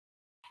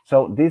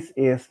So this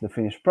is the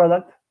finished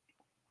product.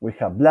 We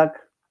have black,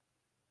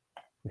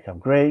 we have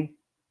gray,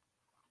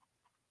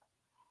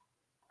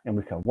 and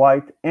we have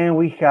white, and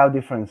we have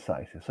different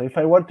sizes. So if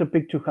I were to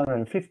pick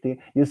 250,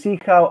 you see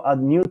how a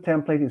new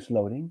template is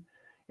loading.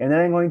 And then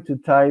I'm going to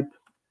type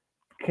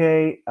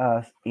K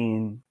as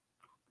in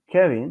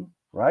Kevin,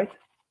 right?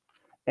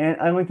 And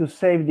I'm going to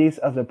save this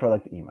as the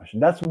product image.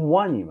 That's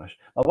one image.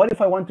 But what if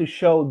I want to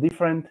show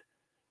different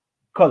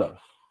colors?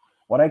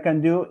 What I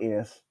can do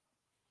is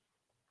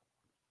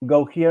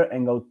go here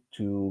and go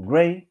to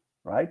gray,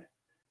 right?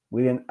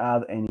 We didn't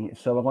add any.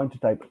 So we're going to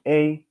type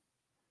A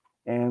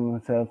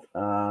and set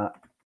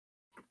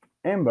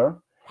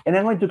Amber. And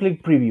I'm going to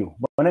click preview.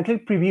 But when I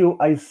click preview,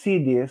 I see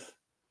this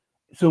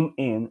zoom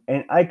in,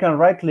 and I can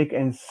right click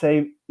and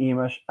save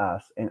image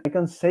as. And I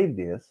can save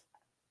this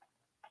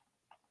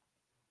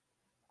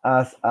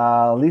as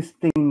a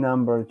listing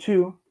number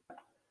 2.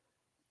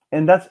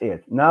 And that's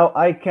it. Now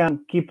I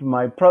can keep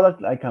my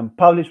product, I can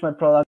publish my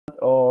product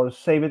or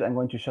save it. I'm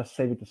going to just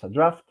save it as a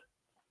draft.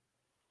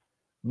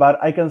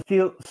 But I can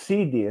still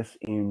see this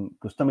in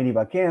Customily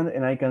backend,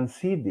 and I can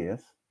see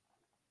this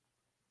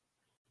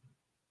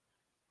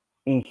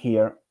in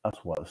here as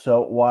well.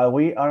 So while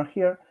we are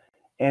here,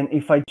 and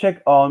if I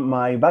check on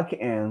my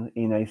backend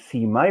and I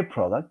see my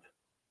product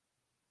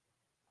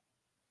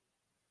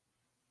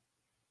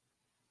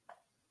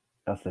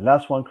as the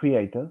last one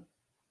created,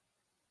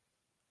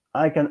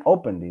 I can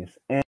open this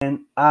and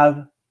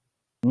add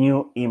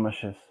new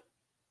images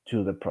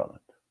to the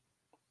product.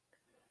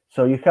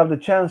 So you have the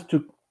chance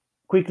to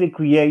quickly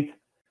create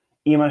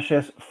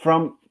images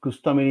from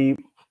Customily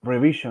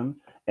revision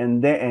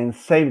and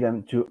save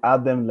them to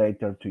add them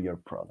later to your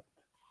product.